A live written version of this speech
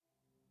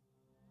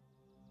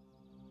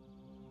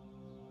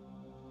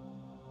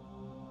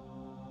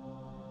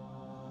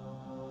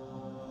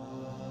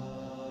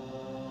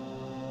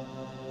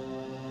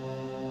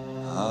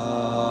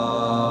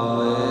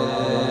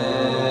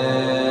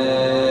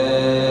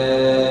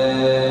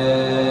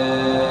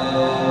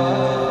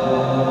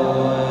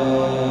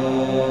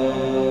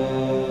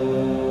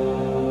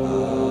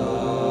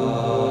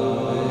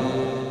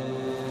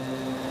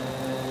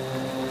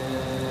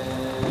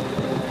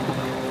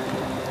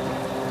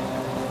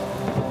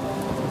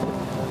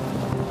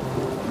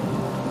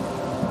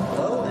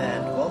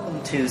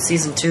to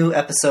Season 2,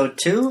 Episode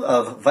 2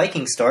 of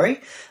Viking Story.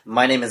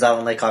 My name is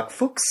Alan Laycock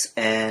Fuchs,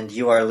 and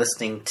you are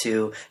listening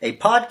to a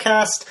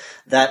podcast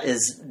that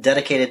is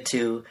dedicated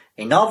to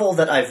a novel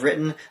that I've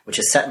written, which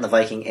is set in the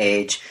Viking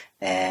Age,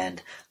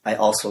 and I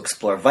also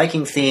explore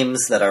Viking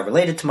themes that are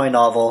related to my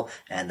novel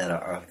and that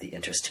are of the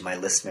interest to my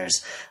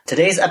listeners.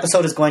 Today's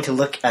episode is going to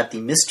look at the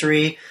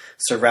mystery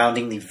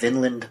surrounding the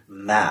Vinland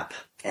map.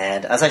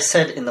 And as I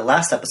said in the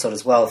last episode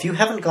as well, if you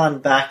haven't gone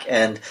back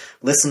and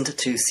listened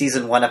to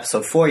Season 1,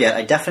 Episode 4 yet,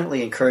 I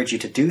definitely encourage you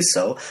to do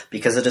so,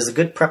 because it is a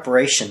good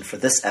preparation for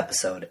this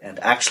episode. And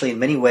actually, in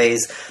many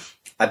ways,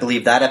 I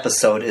believe that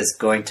episode is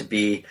going to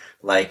be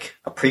like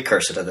a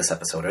precursor to this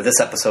episode, or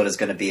this episode is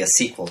going to be a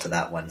sequel to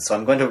that one. So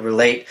I'm going to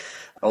relate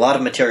a lot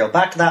of material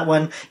back to that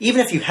one. Even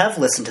if you have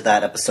listened to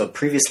that episode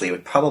previously, it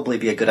would probably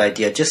be a good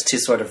idea just to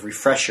sort of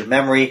refresh your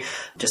memory.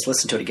 Just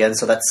listen to it again.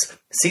 So that's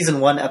Season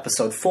 1,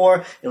 Episode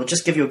 4. It'll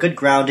just give you a good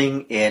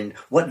grounding in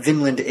what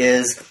Vinland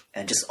is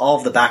and just all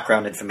of the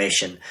background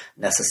information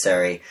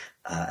necessary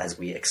as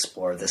we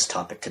explore this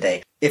topic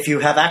today. If you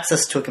have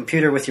access to a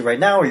computer with you right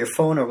now, or your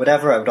phone or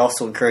whatever, I would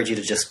also encourage you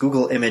to just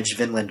Google image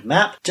Vinland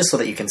map, just so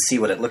that you can see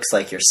what it looks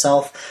like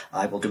yourself.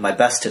 I will do my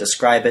best to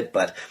describe it,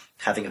 but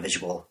having a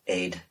visual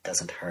aid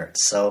doesn't hurt.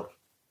 So,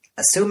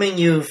 assuming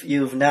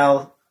you've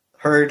now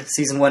heard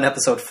Season 1,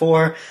 Episode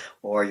 4,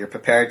 or you're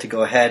prepared to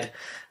go ahead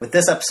with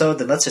this episode,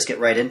 then let's just get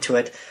right into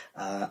it.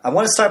 I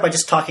want to start by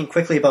just talking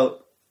quickly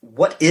about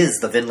what is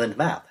the Vinland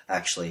map,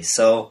 actually.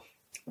 So,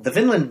 the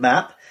Vinland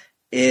map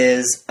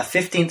is a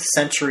 15th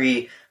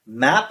century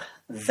map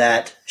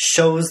that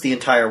shows the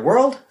entire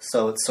world.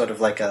 So, it's sort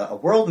of like a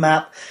world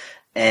map,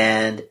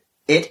 and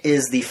it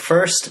is the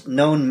first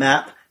known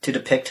map to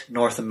depict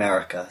North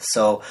America.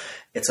 So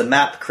it's a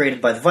map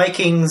created by the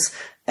Vikings,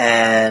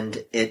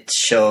 and it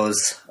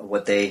shows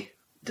what they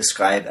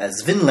describe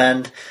as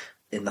Vinland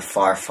in the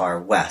far, far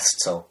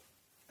west. So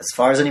as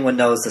far as anyone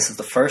knows, this is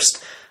the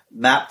first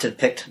map to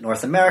depict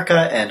North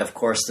America, and of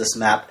course this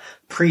map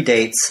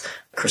predates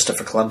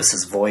Christopher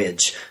Columbus's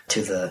voyage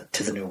to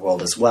the New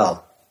World as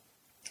well.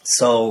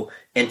 So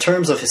in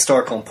terms of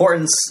historical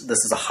importance, this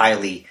is a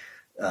highly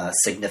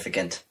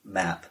significant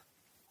map.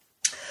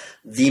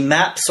 The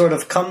map sort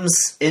of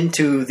comes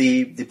into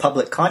the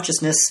public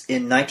consciousness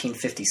in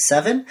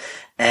 1957,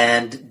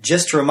 and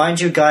just to remind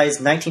you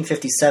guys,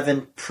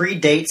 1957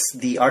 predates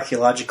the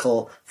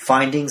archaeological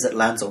findings at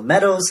Lanzo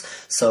Meadows.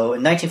 So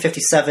in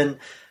 1957,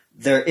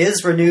 there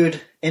is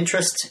renewed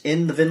interest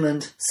in the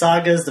Vinland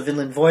sagas, the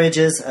Vinland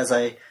voyages, as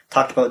I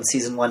talked about in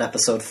Season 1,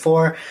 Episode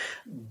 4,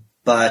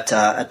 but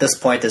at this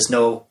point there's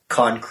no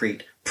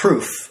concrete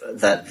proof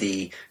that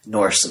the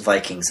Norse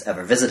Vikings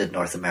ever visited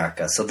North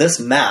America. So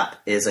this map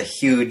is a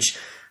huge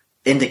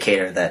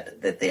indicator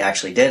that they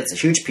actually did. It's a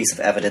huge piece of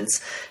evidence.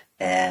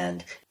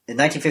 And in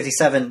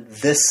 1957,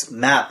 this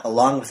map,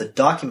 along with a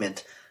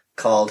document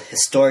called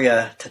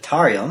Historia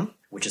Tatarium,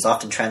 which is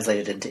often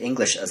translated into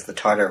English as the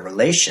Tatar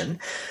Relation,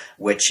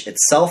 which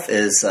itself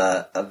is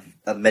a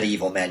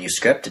medieval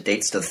manuscript. It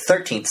dates to the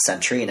 13th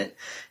century, and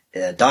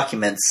it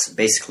documents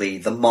basically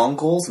the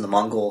Mongols and the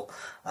Mongol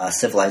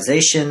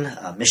civilization.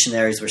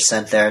 Missionaries were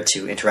sent there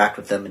to interact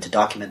with them and to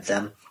document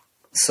them.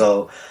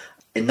 So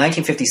in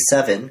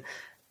 1957,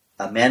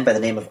 a man by the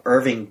name of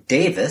Irving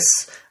Davis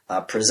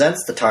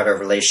presents the Tatar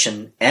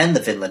Relation and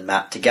the Vinland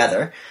map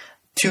together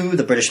to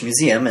the British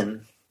Museum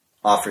and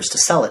offers to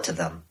sell it to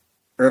them.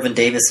 Irving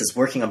Davis is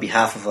working on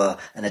behalf of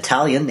an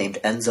Italian named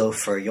Enzo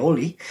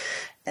Ferrioli,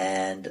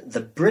 and the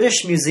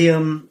British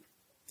Museum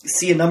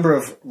see a number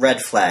of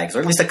red flags, or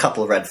at least a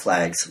couple of red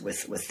flags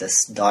with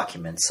this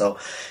document. So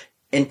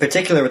in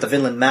particular, with the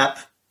Vinland map,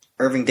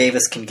 Irving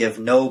Davis can give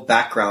no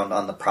background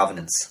on the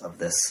provenance of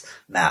this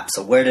map.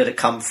 So where did it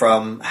come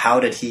from? How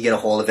did he get a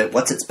hold of it?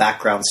 What's its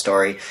background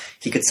story?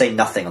 He could say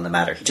nothing on the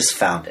matter. He just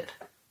found it.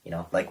 You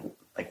know, like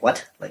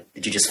what? Like,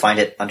 did you just find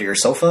it under your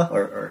sofa?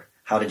 Or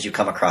how did you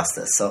come across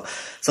this? So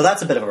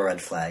that's a bit of a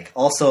red flag.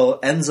 Also,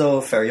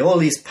 Enzo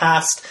Ferrioli's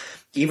past,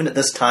 even at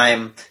this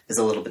time, is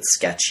a little bit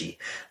sketchy.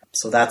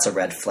 So that's a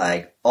red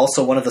flag.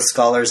 Also, one of the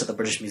scholars at the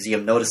British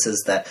Museum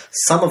notices that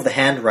some of the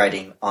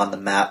handwriting on the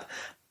map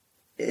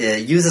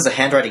uses a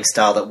handwriting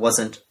style that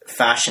wasn't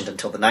fashioned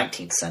until the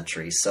 19th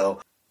century.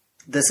 So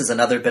this is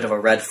another bit of a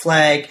red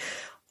flag.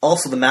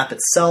 Also, the map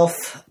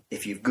itself,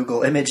 if you've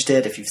Google imaged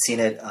it, if you've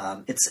seen it,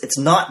 it's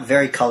not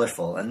very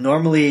colorful. And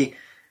normally,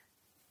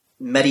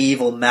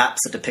 medieval maps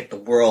that depict the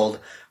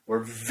world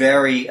were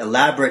very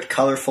elaborate,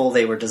 colorful.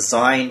 They were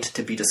designed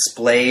to be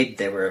displayed.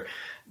 They were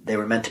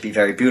meant to be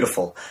very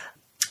beautiful.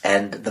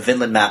 And the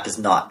Vinland map is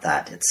not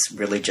that. It's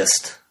really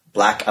just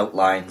black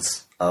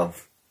outlines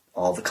of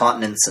all the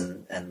continents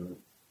and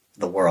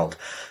the world.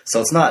 So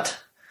it's not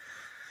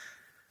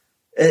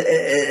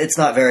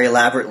very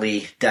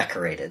elaborately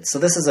decorated. So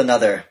this is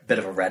another bit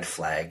of a red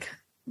flag.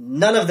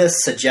 None of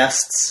this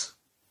suggests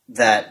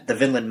that the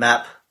Vinland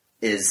map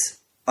is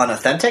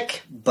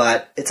unauthentic,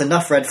 but it's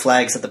enough red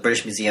flags that the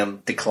British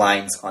Museum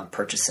declines on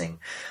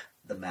purchasing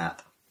the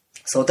map.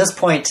 So at this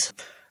point,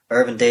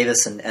 Irving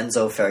Davis and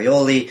Enzo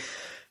Ferrioli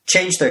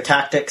change their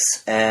tactics,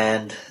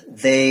 and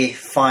they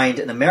find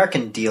an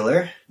American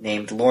dealer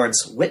named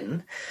Lawrence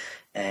Whitten,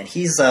 and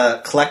he's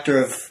a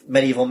collector of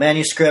medieval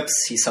manuscripts.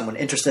 He's someone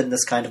interested in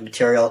this kind of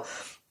material,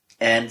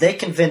 and they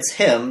convince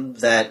him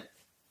that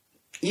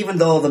even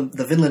though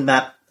the Vinland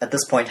map at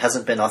this point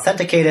hasn't been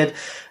authenticated,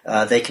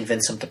 they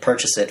convince him to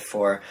purchase it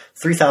for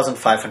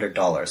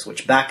 $3,500,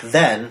 which back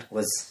then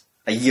was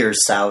a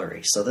year's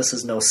salary. So this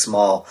is no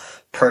small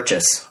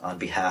purchase on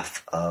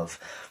behalf of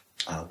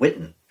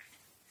Whitten.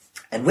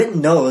 And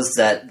Whitten knows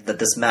that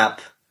this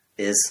map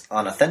is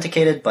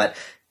unauthenticated, but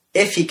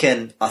if he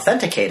can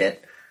authenticate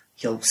it,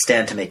 he'll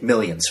stand to make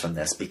millions from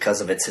this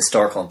because of its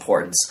historical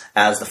importance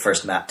as the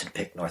first map to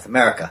depict North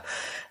America.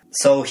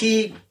 So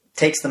he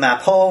takes the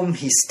map home,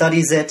 he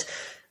studies it.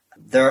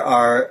 There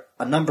are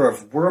a number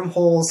of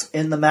wormholes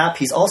in the map.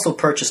 He's also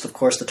purchased, of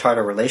course, the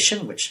Tartar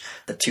relation, which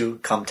the two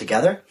come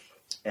together.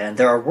 And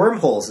there are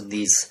wormholes in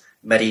these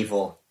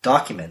medieval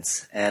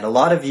documents. And a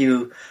lot of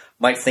you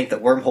might think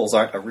that wormholes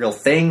aren't a real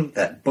thing,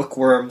 that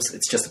bookworms,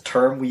 it's just a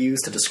term we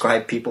use to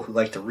describe people who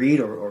like to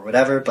read or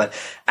whatever, but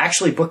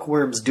actually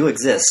bookworms do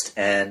exist,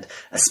 and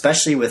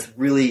especially with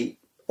really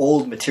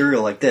old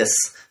material like this,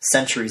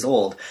 centuries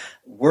old,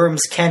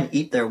 worms can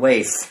eat their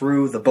way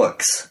through the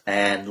books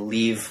and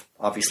leave,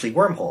 obviously,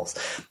 wormholes.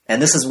 And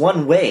this is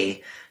one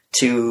way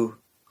to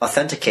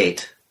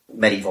authenticate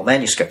medieval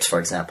manuscripts, for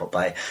example,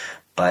 by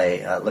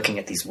looking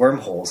at these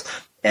wormholes.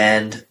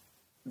 And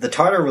the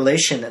Tartar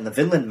relation and the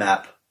Vinland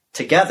map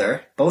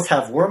together both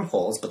have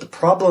wormholes, but the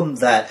problem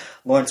that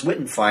Lawrence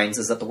Whitten finds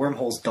is that the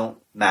wormholes don't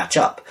match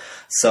up.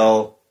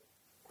 So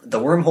the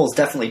wormholes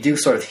definitely do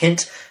sort of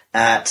hint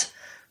at,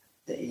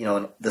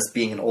 this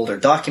being an older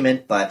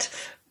document, but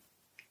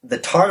the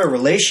Tartar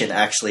relation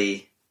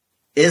actually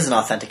is an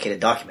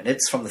authenticated document.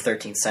 It's from the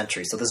 13th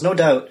century, so there's no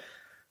doubt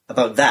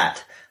about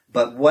that.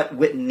 But what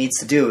Whitten needs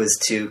to do is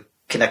to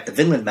connect the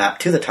Vinland map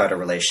to the Tartar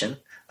relation.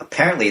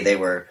 Apparently they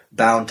were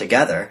bound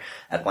together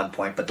at one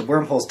point, but the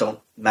wormholes don't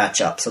match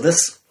up. So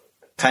this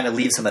kind of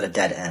leaves him at a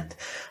dead end.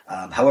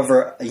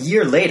 However, a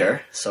year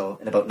later, so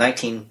in about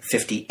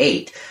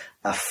 1958,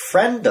 a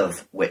friend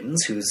of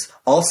Whitten's, who's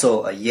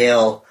also a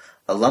Yale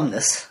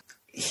alumnus,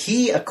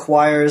 he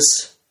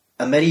acquires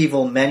a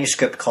medieval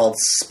manuscript called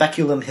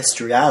Speculum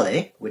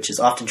Historiale, which is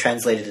often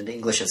translated into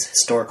English as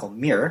Historical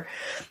Mirror,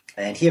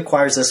 and he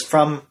acquires this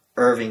from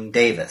Irving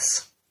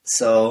Davis.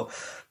 So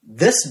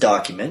this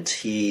document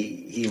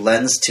he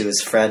lends to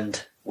his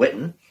friend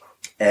Whitten,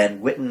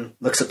 and Whitten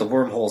looks at the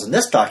wormholes in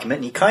this document,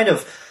 and he kind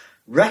of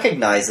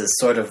recognizes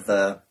sort of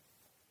the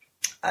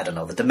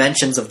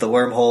dimensions of the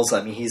wormholes.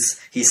 I mean,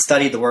 he's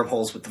studied the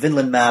wormholes with the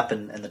Vinland map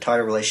and the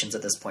Tartar relations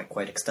at this point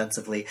quite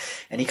extensively,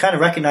 and he kind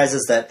of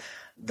recognizes that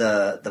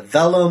the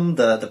vellum,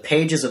 the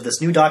pages of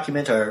this new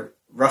document are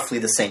roughly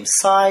the same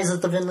size as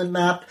the Vinland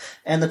map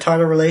and the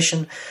Tartar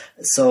relation.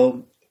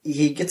 So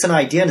he gets an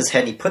idea in his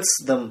head, and he puts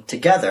them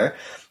together.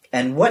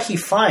 And what he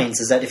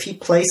finds is that if he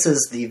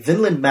places the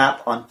Vinland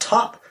map on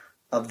top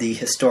of the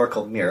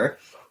historical mirror,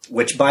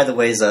 which, by the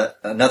way, is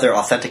another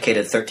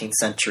authenticated 13th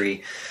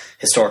century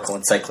historical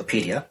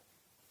encyclopedia,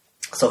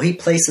 so he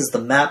places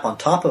the map on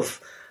top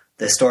of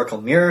the historical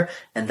mirror,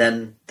 and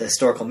then the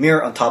historical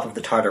mirror on top of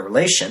the Tartar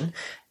relation,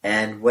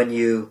 and when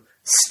you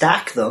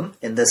stack them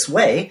in this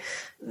way,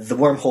 the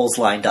wormholes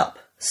lined up.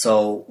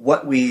 So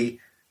what we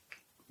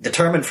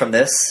determine from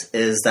this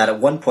is that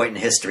at one point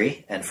in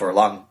history, and for a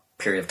long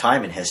period of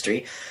time in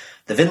history,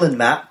 the Vinland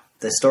map,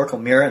 the historical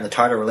mirror, and the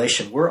Tartar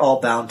relation were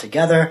all bound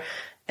together,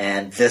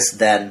 and this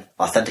then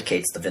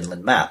authenticates the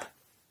Vinland map.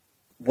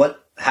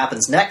 What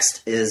happens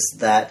next is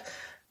that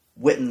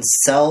Whitten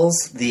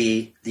sells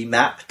the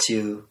map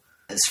to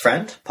his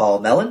friend, Paul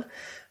Mellon,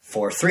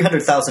 for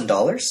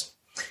 $300,000,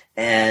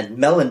 and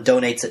Mellon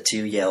donates it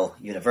to Yale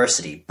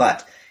University,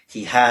 but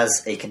he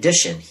has a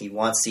condition. He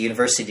wants the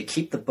university to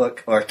keep the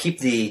book, or keep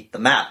the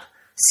map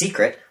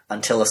secret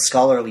until a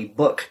scholarly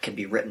book can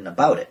be written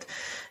about it.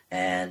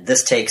 And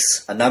this takes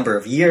a number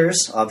of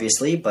years,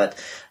 obviously, but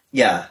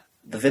yeah,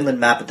 the Vinland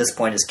map at this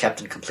point is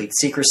kept in complete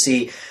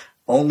secrecy.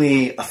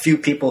 Only a few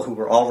people who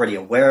were already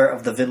aware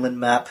of the Vinland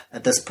map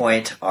at this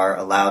point are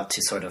allowed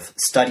to sort of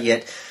study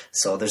it.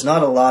 So there's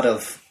not a lot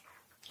of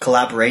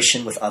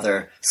collaboration with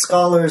other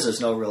scholars.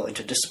 There's no real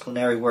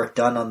interdisciplinary work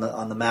done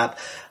on the map.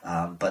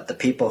 But the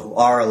people who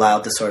are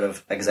allowed to sort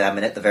of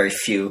examine it, the very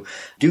few,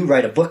 do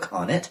write a book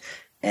on it.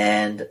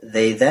 And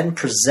they then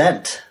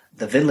present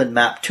the Vinland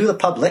map to the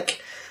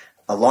public,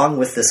 along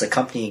with this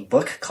accompanying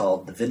book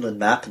called The Vinland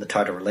Map and the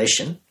Tartar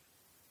Relation.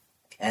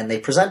 And they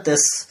present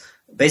this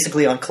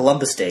basically on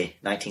Columbus Day,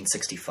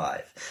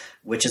 1965,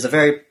 which is a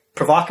very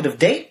provocative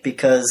date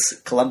because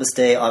Columbus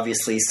Day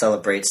obviously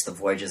celebrates the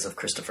voyages of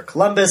Christopher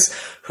Columbus,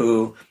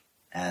 who,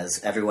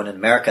 as everyone in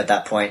America at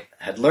that point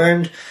had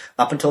learned,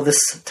 up until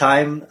this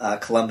time,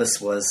 Columbus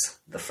was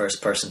the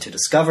first person to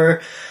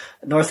discover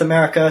North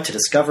America, to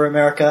discover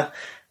America.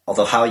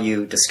 Although how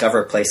you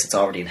discover a place that's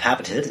already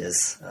inhabited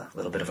is a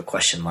little bit of a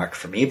question mark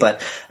for me,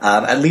 but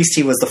at least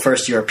he was the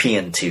first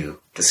European to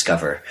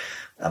discover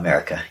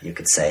America, you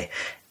could say.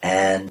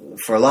 And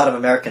for a lot of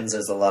Americans,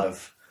 there's a lot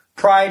of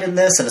pride in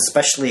this, and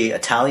especially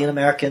Italian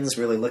Americans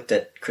really looked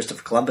at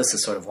Christopher Columbus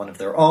as sort of one of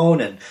their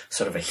own and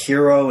sort of a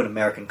hero in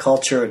American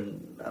culture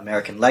and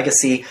American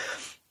legacy.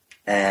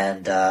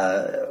 And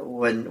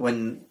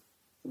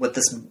what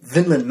this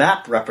Vinland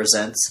map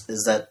represents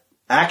is that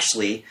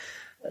actually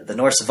the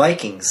Norse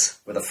Vikings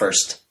were the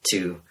first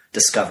to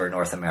discover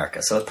North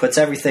America. So it puts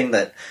everything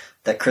that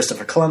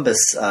Christopher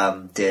Columbus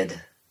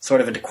did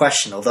sort of into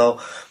question. Although,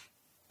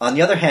 on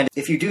the other hand,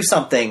 if you do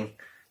something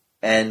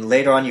and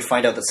later on you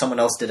find out that someone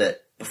else did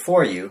it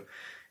before you,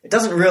 it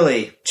doesn't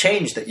really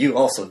change that you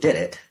also did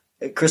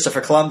it.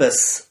 Christopher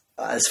Columbus,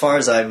 as far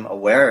as I'm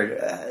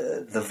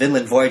aware, the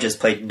Vinland voyages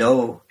played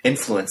no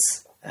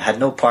influence, had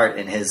no part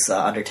in his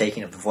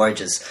undertaking of the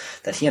voyages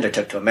that he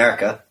undertook to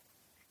America.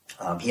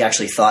 He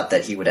actually thought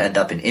that he would end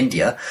up in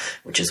India,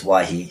 which is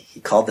why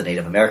he called the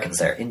Native Americans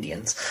there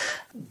Indians.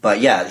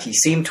 But yeah, he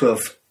seemed to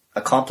have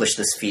accomplished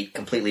this feat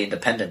completely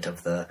independent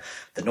of the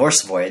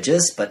Norse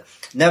voyages. But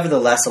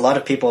nevertheless, a lot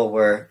of people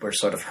were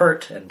sort of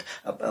hurt, and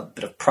a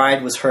bit of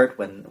pride was hurt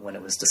when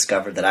it was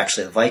discovered that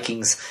actually the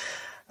Vikings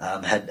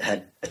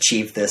had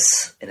achieved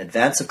this in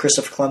advance of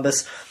Christopher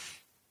Columbus.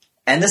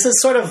 And this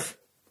is sort of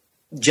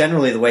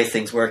generally the way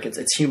things work.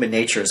 It's human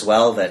nature as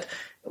well, that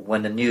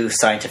when a new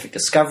scientific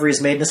discovery is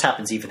made, and this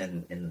happens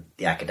even in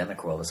the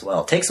academic world as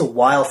well, it takes a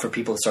while for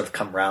people to sort of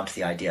come around to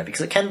the idea,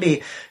 because it can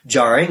be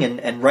jarring,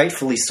 and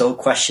rightfully so.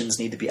 Questions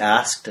need to be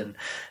asked, and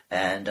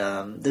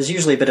there's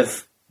usually a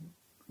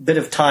bit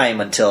of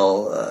time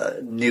until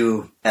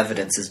new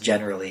evidence is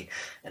generally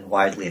and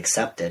widely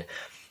accepted.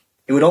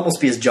 It would almost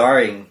be as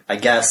jarring, I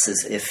guess,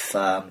 as if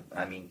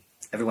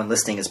everyone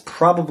listening is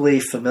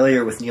probably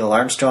familiar with Neil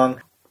Armstrong.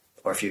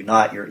 Or if you're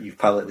not, you've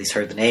probably at least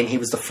heard the name. He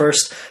was the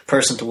first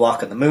person to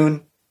walk on the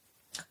moon.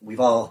 We've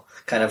all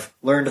kind of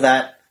learned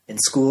that in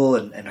school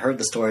and heard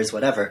the stories,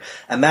 whatever.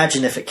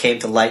 Imagine if it came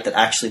to light that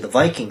actually the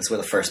Vikings were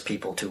the first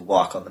people to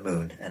walk on the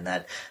moon, and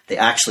that they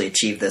actually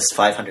achieved this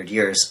 500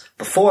 years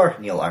before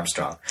Neil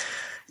Armstrong.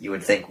 You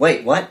would think,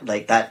 wait, what?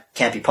 Like, that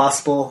can't be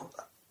possible.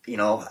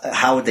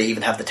 How would they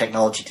even have the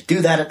technology to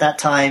do that at that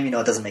time? It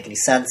doesn't make any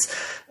sense.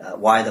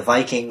 Why the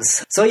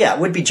Vikings? So yeah, it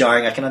would be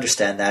jarring. I can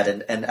understand that.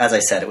 And as I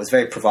said, it was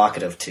very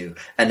provocative to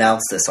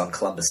announce this on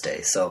Columbus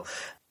Day. So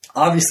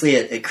obviously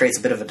it creates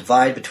a bit of a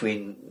divide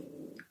between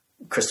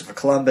Christopher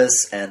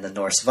Columbus and the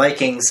Norse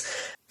Vikings.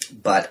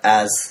 But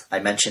as I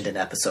mentioned in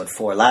episode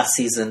 4 last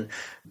season,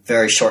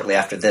 very shortly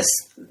after this,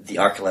 the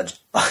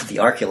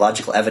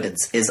archaeological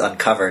evidence is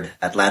uncovered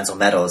at Lanzo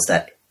Meadows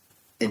that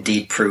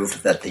indeed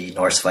proved that the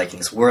Norse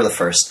Vikings were the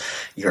first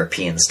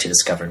Europeans to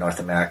discover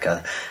North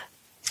America.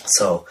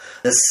 So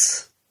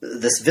this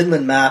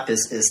Vinland map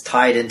is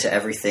tied into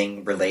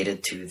everything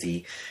related to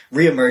the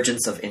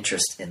reemergence of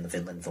interest in the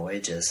Vinland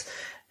voyages.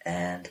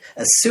 And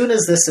as soon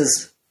as this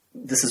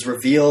is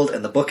revealed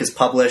and the book is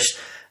published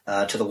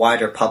to the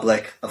wider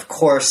public, of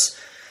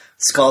course,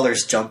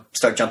 scholars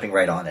start jumping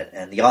right on it,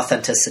 and the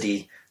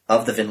authenticity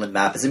of the Vinland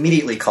map is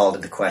immediately called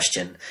into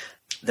question.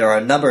 There are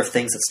a number of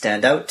things that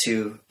stand out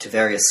to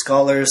various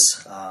scholars.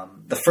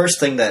 The first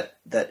thing that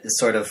is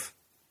sort of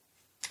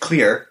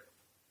clear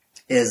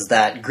is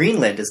that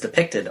Greenland is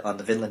depicted on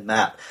the Vinland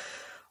map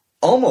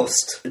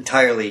almost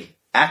entirely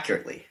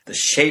accurately. The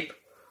shape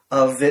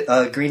of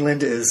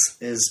Greenland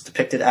is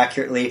depicted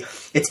accurately.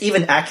 It's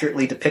even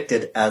accurately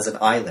depicted as an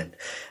island,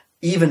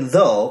 even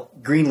though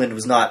Greenland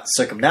was not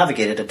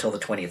circumnavigated until the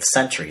 20th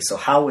century. So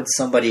how would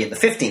somebody in the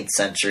 15th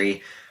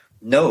century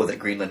know that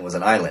Greenland was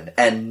an island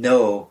and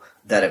know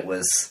that it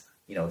was,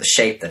 the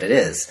shape that it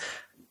is?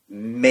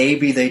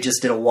 Maybe they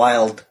just did a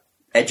wild,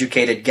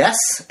 educated guess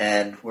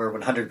and were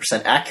 100%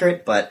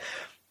 accurate, but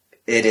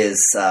it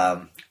is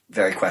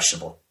very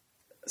questionable.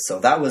 So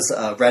that was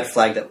a red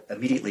flag that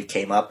immediately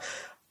came up.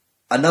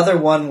 Another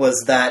one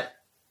was that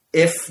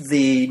if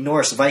the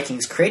Norse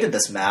Vikings created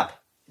this map,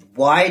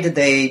 why did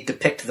they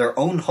depict their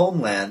own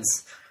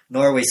homelands,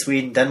 Norway,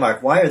 Sweden,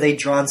 Denmark? Why are they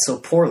drawn so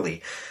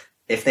poorly?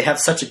 If they have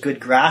such a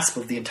good grasp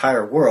of the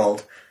entire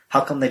world,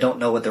 how come they don't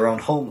know what their own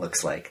home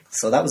looks like?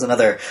 So that was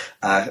another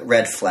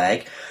red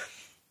flag.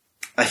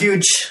 A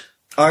huge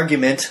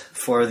argument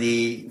for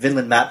the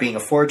Vinland map being a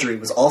forgery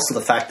was also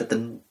the fact that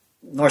the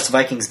Norse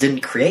Vikings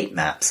didn't create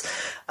maps.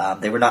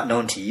 They were not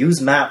known to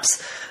use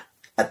maps.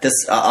 At this,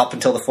 up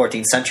until the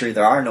 14th century,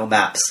 there are no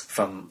maps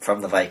from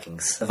the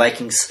Vikings. The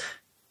Vikings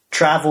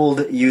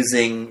traveled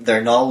using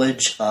their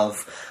knowledge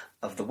of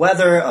the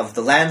weather, of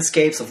the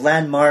landscapes, of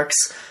landmarks,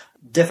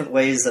 different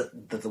ways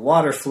that the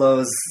water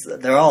flows.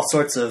 There are all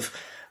sorts of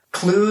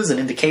clues and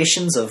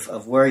indications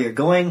of where you're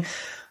going.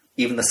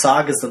 Even the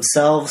sagas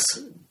themselves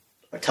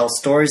tell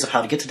stories of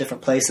how to get to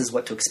different places,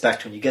 what to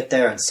expect when you get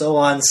there, and so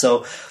on.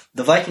 So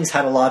the Vikings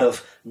had a lot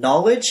of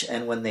knowledge,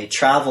 and when they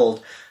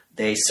traveled,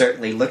 they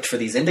certainly looked for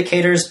these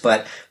indicators,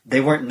 but they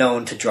weren't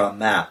known to draw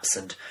maps.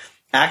 And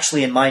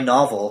actually, in my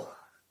novel,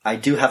 I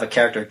do have a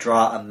character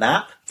draw a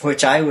map,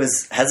 which I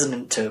was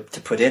hesitant to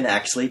put in,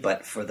 actually,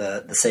 but for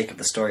the sake of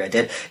the story, I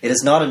did. It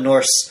is not a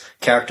Norse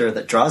character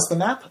that draws the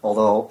map,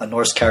 although a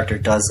Norse character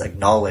does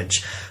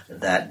acknowledge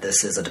that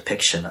this is a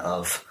depiction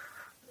of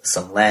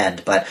some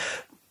land. But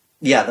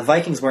Yeah, the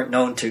Vikings weren't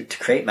known to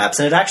create maps.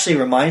 And it actually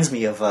reminds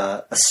me of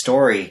a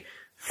story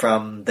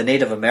from the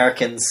Native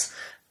Americans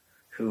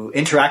who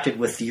interacted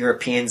with the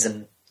Europeans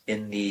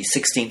in the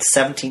 16th,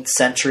 17th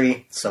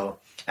century. So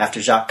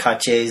after Jacques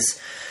Cartier's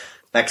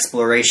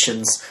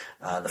explorations,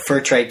 the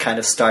fur trade kind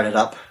of started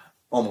up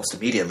almost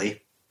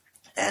immediately.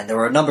 And there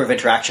were a number of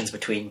interactions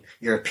between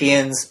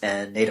Europeans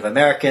and Native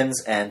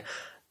Americans, and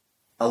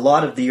a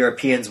lot of the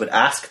Europeans would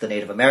ask the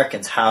Native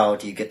Americans, how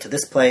do you get to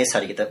this place? How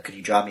do you get that? Could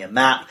you draw me a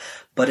map?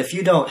 But if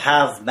you don't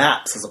have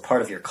maps as a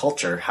part of your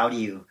culture, how do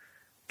you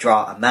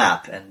draw a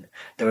map? And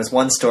there was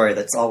one story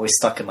that's always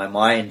stuck in my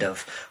mind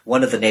of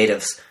one of the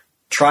natives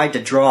tried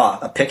to draw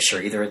a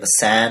picture, either in the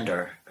sand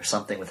or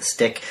something with a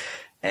stick,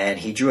 and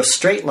he drew a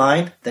straight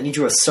line, then he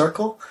drew a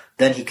circle,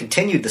 then he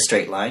continued the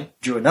straight line,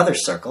 drew another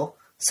circle,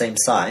 same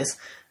size,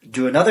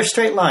 drew another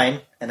straight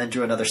line, and then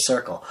drew another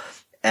circle.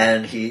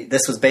 And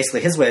this was basically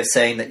his way of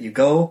saying that you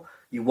go,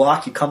 you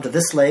walk, you come to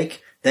this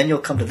lake, then you'll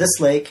come to this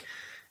lake,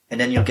 and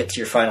then you'll get to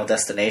your final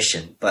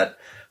destination. But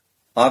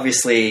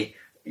obviously,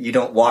 you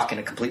don't walk in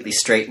a completely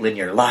straight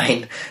linear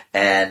line,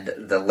 and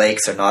the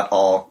lakes are not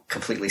all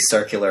completely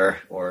circular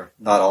or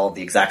not all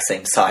the exact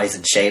same size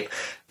and shape.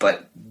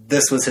 But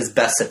this was his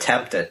best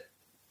attempt at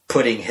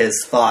putting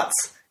his thoughts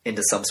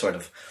into some sort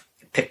of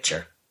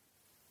picture.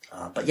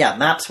 But yeah,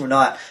 maps were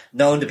not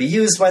known to be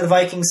used by the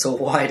Vikings, so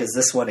why does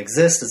this one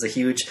exist is a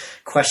huge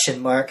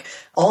question mark.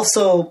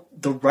 Also,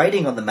 the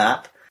writing on the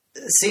map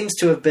seems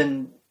to have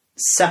been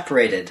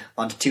separated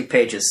onto 2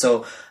 pages.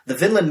 So the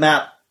Vinland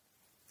map,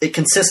 it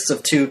consists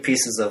of 2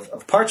 pieces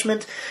of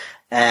parchment,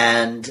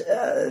 and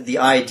the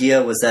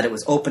idea was that it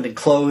was opened and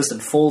closed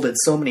and folded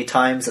so many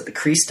times that the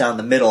crease down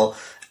the middle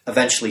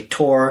eventually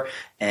tore,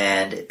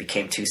 and it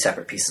became 2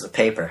 separate pieces of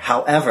paper.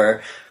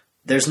 However,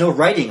 there's no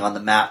writing on the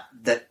map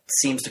that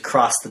seems to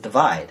cross the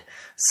divide.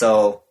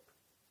 So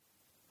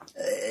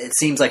it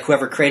seems like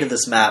whoever created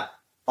this map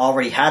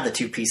already had the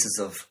 2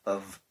 pieces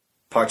of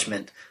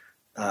parchment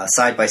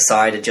side by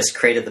side and just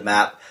created the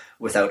map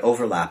without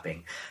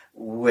overlapping,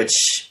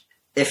 which,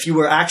 if you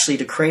were actually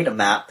to create a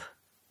map,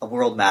 a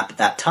world map at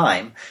that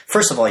time,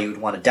 first of all, you would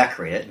want to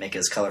decorate it and make it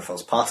as colorful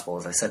as possible,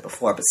 as I said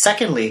before. But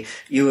secondly,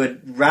 you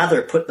would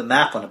rather put the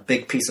map on a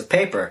big piece of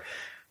paper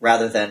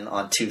rather than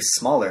on 2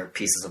 smaller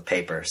pieces of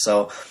paper.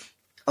 So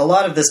a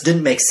lot of this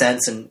didn't make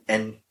sense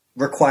and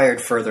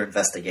required further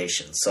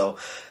investigation. So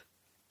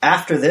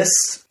after this,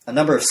 a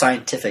number of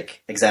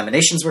scientific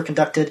examinations were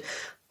conducted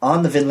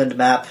on the Vinland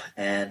map,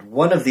 and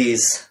one of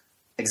these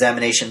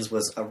examinations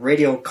was a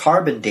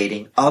radiocarbon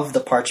dating of the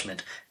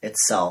parchment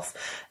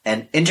itself.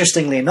 And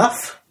interestingly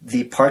enough,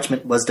 the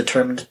parchment was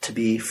determined to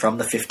be from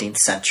the 15th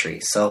century.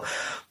 So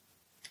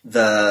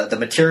the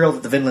material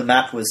that the Vinland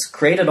map was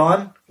created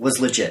on was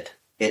legit.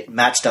 It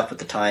matched up with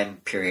the time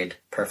period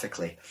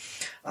perfectly.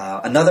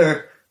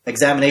 Another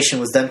examination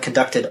was then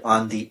conducted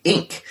on the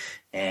ink,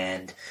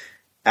 and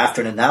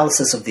after an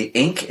analysis of the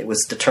ink, it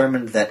was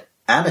determined that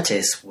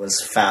anatase was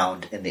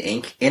found in the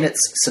ink in its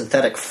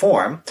synthetic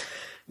form,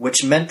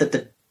 which meant that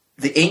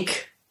the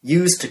ink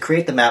used to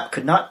create the map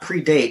could not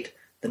predate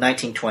the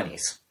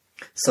 1920s.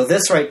 So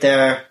this right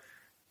there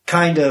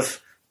kind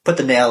of put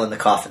the nail in the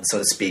coffin, so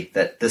to speak,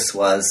 that this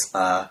was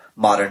a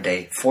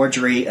modern-day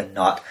forgery and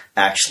not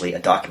actually a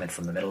document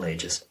from the Middle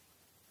Ages.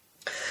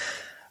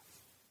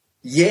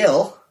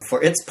 Yale,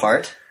 for its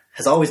part,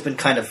 has always been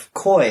kind of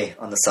coy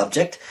on the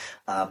subject.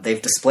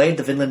 They've displayed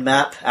the Vinland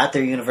map at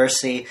their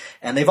university,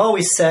 and they've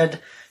always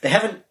said, they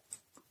haven't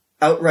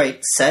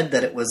outright said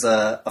that it was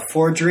a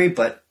forgery,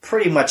 but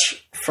pretty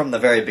much from the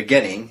very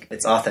beginning,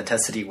 its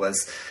authenticity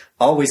was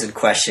always in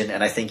question,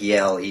 and I think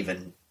Yale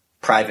even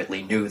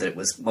privately knew that it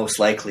was most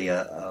likely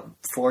a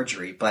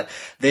forgery. But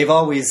they've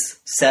always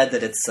said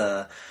that it's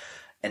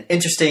an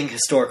interesting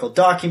historical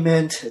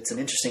document, it's an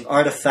interesting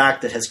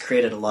artifact that has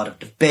created a lot of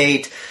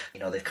debate.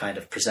 They've kind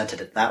of presented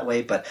it that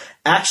way, but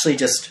actually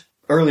just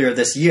earlier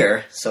this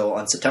year, so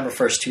on September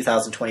 1st,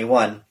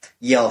 2021,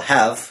 Yale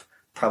have,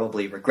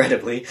 probably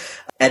regrettably,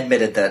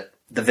 admitted that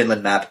the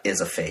Vinland map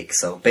is a fake.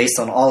 So based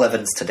on all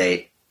evidence to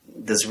date,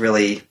 there's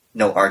really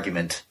no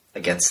argument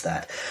against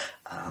that.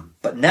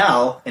 But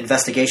now,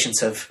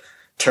 investigations have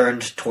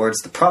turned towards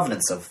the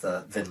provenance of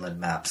the Vinland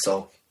map.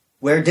 So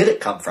where did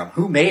it come from?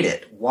 Who made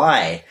it?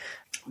 Why?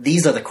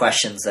 These are the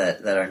questions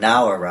that are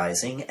now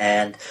arising.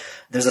 And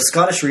there's a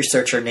Scottish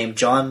researcher named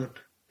John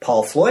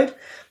Paul Floyd,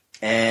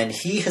 and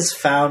he has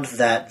found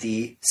that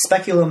the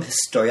Speculum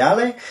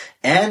Historiale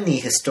and the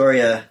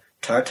Historia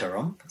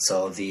Tartarum,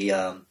 so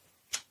the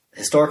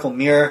historical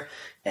mirror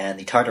and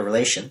the Tartar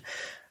relation,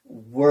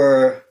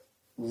 were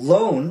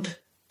loaned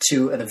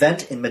to an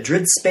event in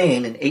Madrid,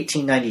 Spain in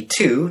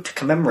 1892 to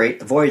commemorate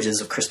the voyages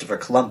of Christopher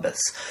Columbus.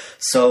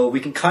 So we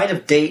can kind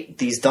of date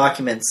these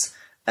documents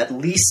at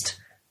least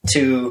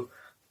to,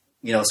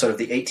 sort of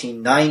the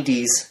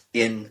 1890s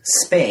in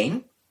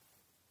Spain.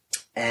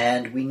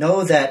 And we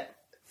know that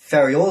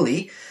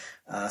Ferrioli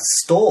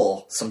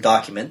stole some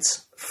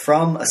documents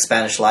from a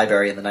Spanish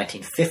library in the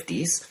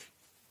 1950s.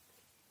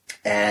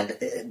 And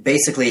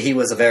basically he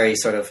was a very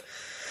sort of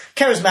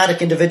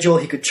charismatic individual.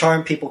 He could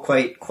charm people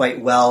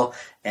quite well,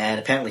 and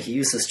apparently he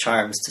used his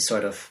charms to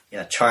sort of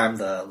charm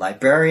the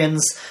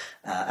librarians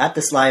at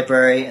this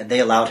library, and they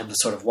allowed him to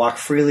sort of walk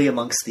freely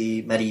amongst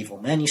the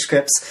medieval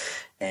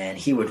manuscripts, and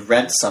he would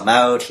rent some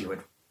out. He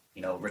would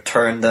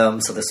return them.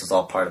 So this was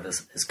all part of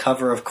his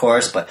cover, of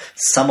course, but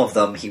some of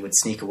them he would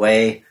sneak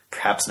away,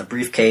 perhaps in a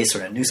briefcase or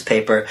in a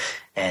newspaper,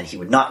 and he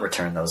would not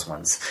return those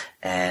ones.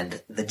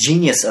 And the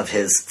genius of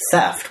his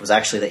theft was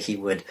actually that he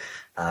would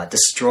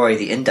destroy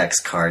the index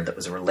card that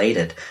was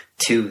related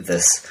to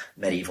this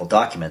medieval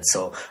document.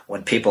 So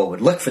when people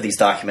would look for these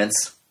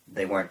documents,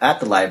 they weren't at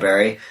the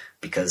library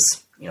because,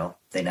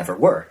 they never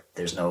were.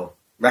 There's no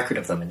record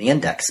of them in the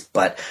index.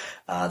 But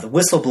the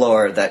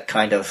whistleblower that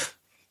kind of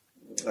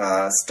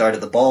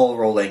started the ball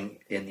rolling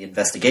in the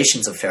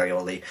investigations of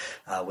Farioli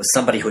was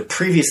somebody who had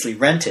previously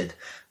rented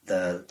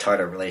the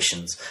Tartar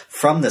Relations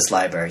from this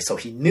library, so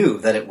he knew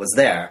that it was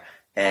there,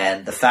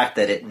 and the fact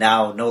that it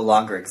now no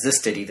longer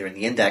existed either in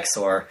the index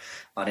or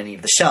on any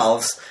of the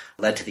shelves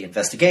led to the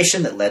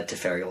investigation that led to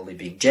Farioli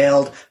being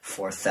jailed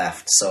for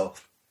theft. So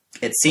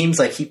it seems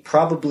like he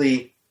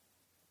probably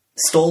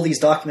stole these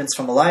documents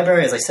from a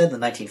library, as I said, in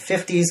the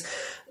 1950s.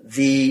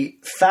 The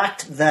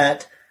fact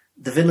that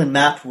the Vinland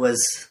map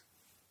was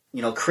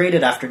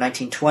created after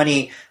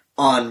 1920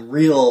 on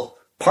real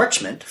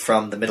parchment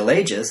from the Middle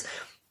Ages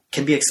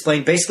can be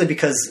explained basically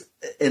because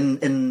in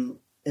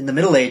the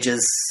Middle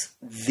Ages,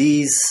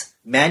 these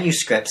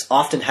manuscripts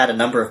often had a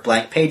number of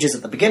blank pages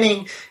at the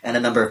beginning and a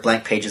number of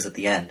blank pages at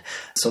the end.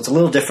 So it's a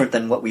little different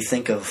than what we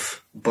think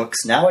of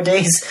books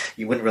nowadays.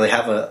 You wouldn't really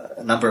have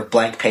a number of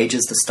blank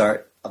pages to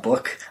start a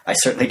book. I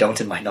certainly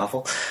don't in my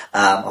novel,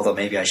 although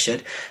maybe I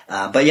should.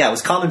 But yeah, it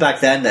was common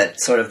back then that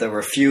there were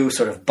a few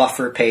sort of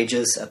buffer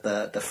pages at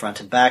the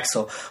front and back.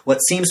 So what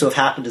seems to have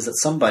happened is that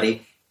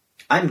somebody,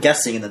 I'm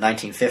guessing in the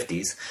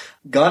 1950s,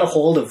 got a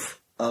hold of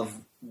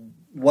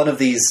one of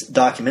these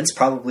documents,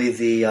 probably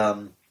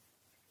the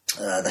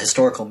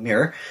historical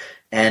mirror,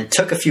 and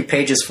took a few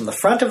pages from the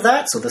front of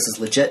that. So this is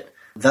legit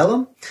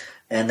vellum,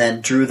 and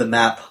then drew the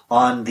map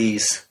on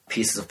these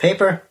pieces of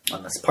paper,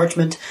 on this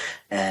parchment,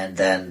 and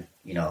then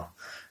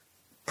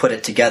put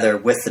it together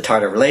with the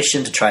Tartar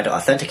relation to try to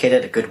authenticate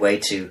it. A good way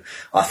to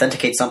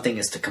authenticate something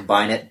is to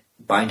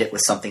bind it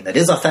with something that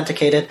is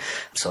authenticated,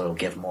 so it'll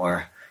give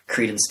more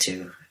credence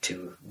to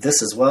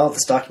this as well,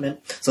 this document.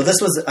 So this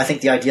was, I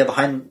think, the idea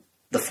behind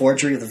the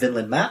forgery of the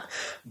Vinland map,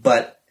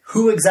 but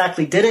who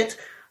exactly did it?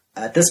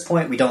 At this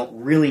point, we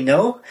don't really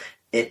know.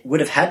 It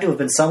would have had to have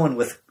been someone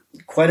with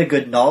quite a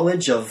good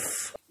knowledge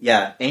of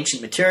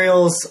ancient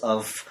materials,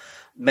 of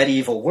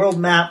medieval world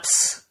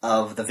maps,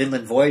 of the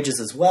Vinland voyages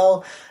as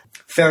well.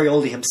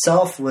 Farioli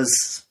himself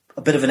was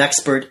a bit of an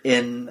expert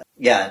in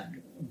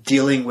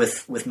dealing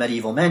with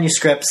medieval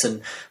manuscripts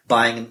and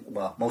buying,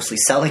 mostly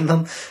selling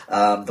them,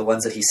 the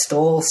ones that he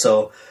stole.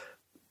 So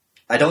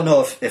I don't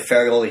know if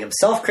Farioli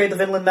himself created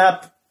the Vinland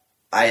map.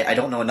 I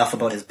don't know enough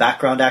about his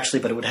background,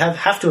 actually, but it would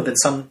have to have been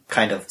some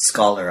kind of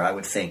scholar, I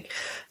would think.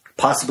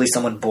 Possibly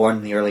someone born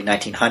in the early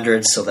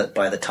 1900s, so that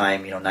by the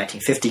time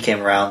 1950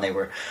 came around, they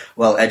were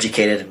well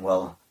educated and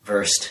well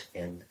versed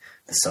in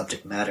the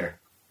subject matter.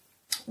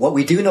 What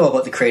we do know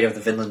about the creator of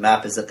the Vinland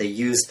map is that they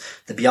used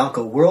the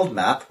Bianco world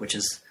map, which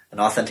is an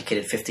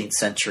authenticated 15th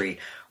century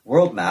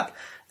world map,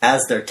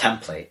 as their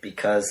template,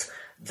 because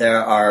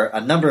there are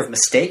a number of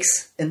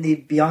mistakes in the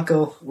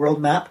Bianco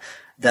world map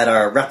that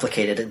are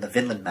replicated in the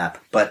Vinland map,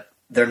 but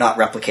they're not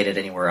replicated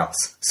anywhere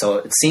else. So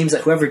it seems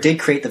that whoever did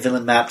create the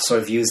Vinland map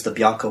sort of used the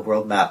Bianco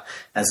world map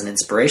as an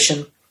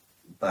inspiration.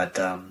 But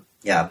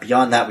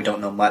beyond that, we don't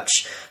know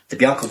much. The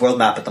Bianco world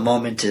map at the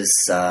moment is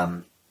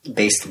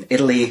based in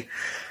Italy.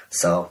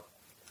 So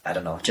I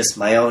don't know. Just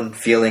my own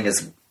feeling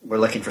is we're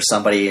looking for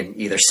somebody in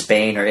either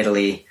Spain or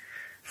Italy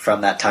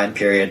from that time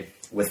period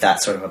with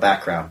that sort of a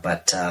background.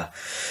 But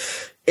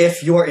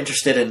if you're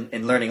interested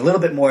in learning a little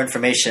bit more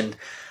information,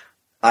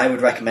 I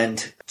would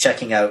recommend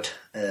checking out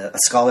a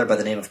scholar by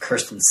the name of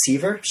Kirsten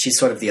Seaver. She's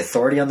sort of the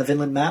authority on the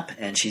Vinland map,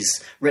 and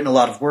she's written a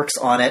lot of works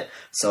on it.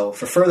 So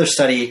for further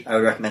study, I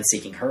would recommend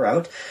seeking her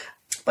out.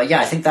 But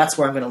I think that's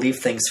where I'm going to leave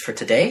things for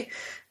today.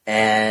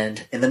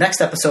 And in the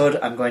next episode,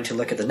 I'm going to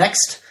look at the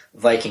next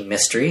Viking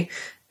mystery,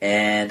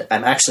 and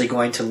I'm actually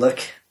going to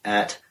look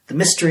at the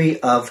mystery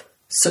of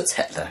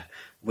Sutzhetle,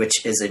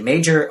 which is a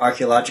major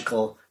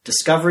archaeological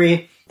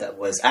discovery that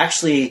was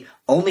actually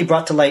only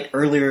brought to light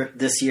earlier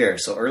this year,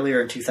 so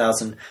earlier in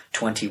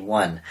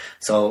 2021.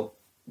 So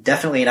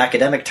definitely in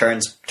academic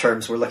terms,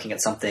 we're looking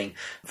at something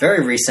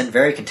very recent,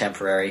 very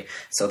contemporary.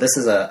 So this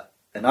is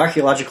an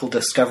archaeological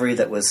discovery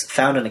that was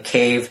found in a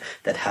cave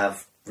that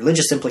have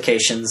religious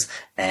implications,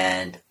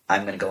 and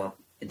I'm going to go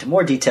into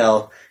more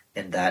detail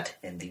in that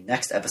in the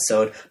next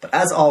episode. But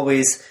as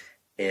always,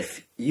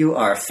 if you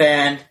are a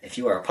fan, if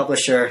you are a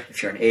publisher,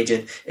 if you're an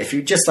agent, if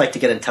you'd just like to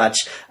get in touch,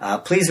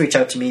 please reach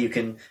out to me. You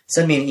can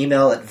send me an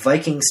email at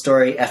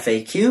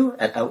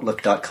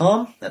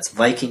vikingstoryfaq@outlook.com. That's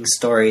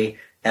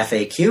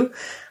vikingstoryfaq.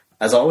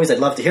 As always, I'd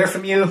love to hear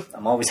from you.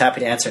 I'm always happy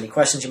to answer any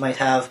questions you might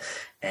have.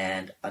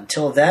 And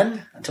until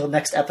then, until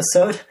next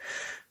episode,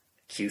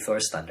 Cue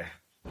Thor's thunder.